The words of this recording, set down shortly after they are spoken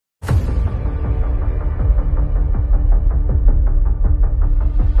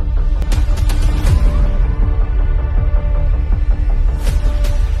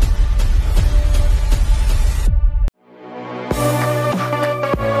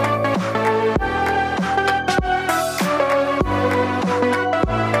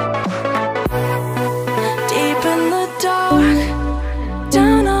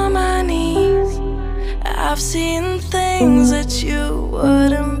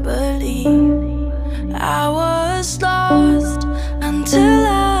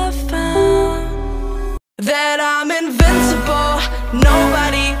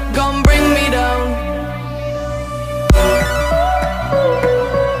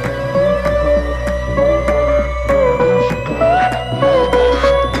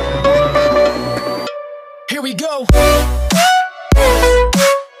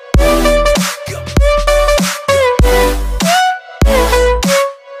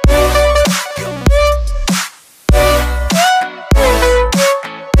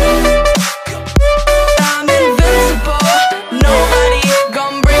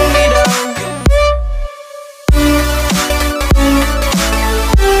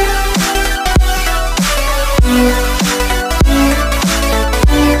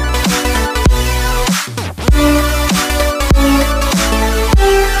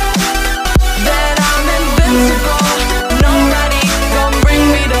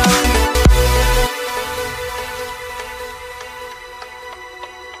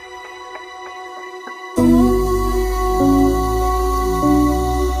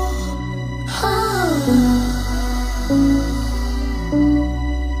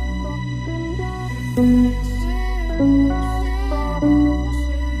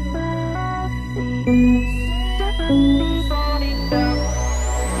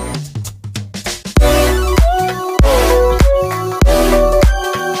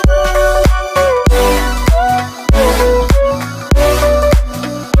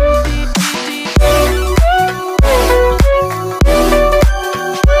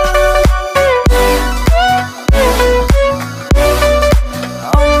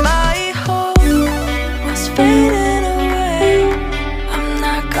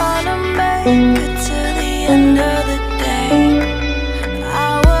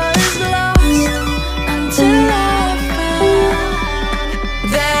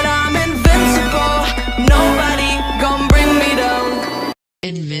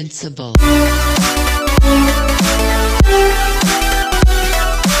Invincible.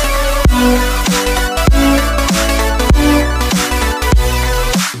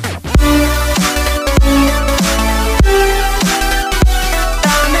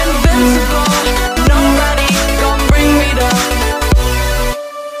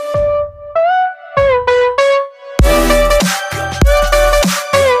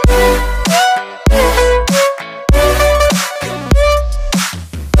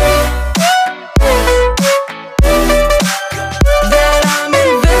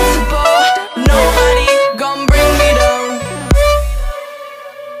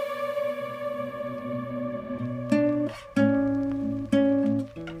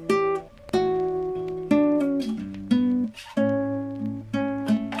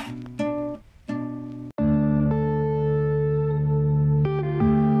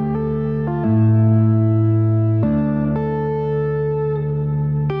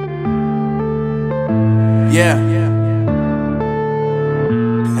 Yeah.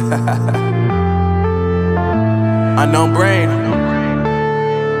 Unknown Brain,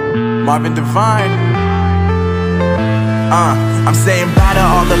 Marvin Divine. I'm saying bye to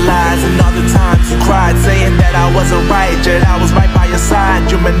all the lies and all the times you cried, saying that I wasn't right, yet I was right by your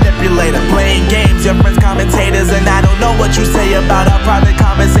side. You manipulator, playing games, your friends commentators, and I don't know what you say about our private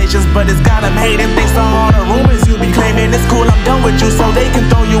conversations, but it's got them hating. Thanks to all the rumors you be claiming. It's cool, I'm done with you, so they can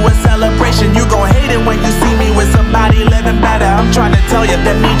throw you a celebration. You gon' hate it when you see me with somebody living better. I'm trying to tell you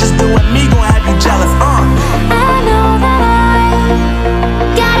that me just doing me gon' have you jealous. I know that I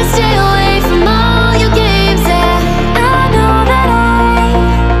gotta stay away from all your games, yeah. I know that I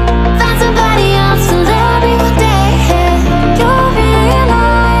found somebody else to love me one day, yeah. You'll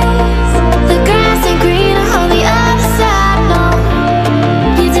realize the grass ain't greener on the other side, no.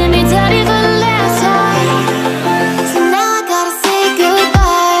 You did me dirty for the last time, so now I gotta say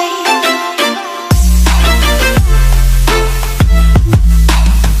goodbye.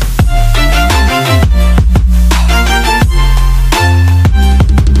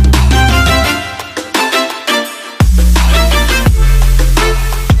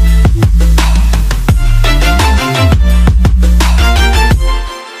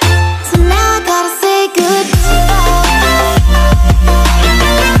 So now I gotta say goodbye.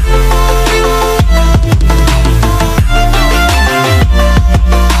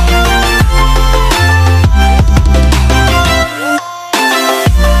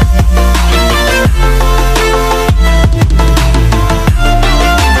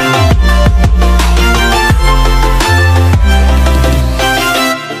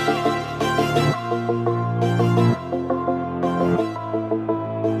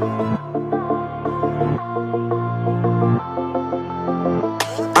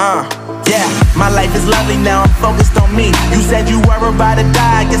 Yeah, my life is lovely now, I'm focused on me. You said you were about to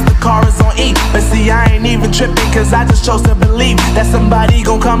die, I guess the car is on E. But see, I ain't even tripping, cause I just chose to believe that somebody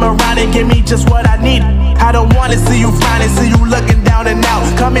gon' come around and give me just what I need. I don't wanna see you frowning, see you looking down and out,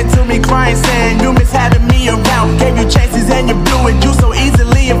 coming to me crying, saying you miss having me around. Gave you chances and you blew it, you so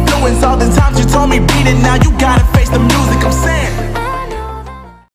easily influenced. All the times you told me beat it, now you gotta face the music. I'm saying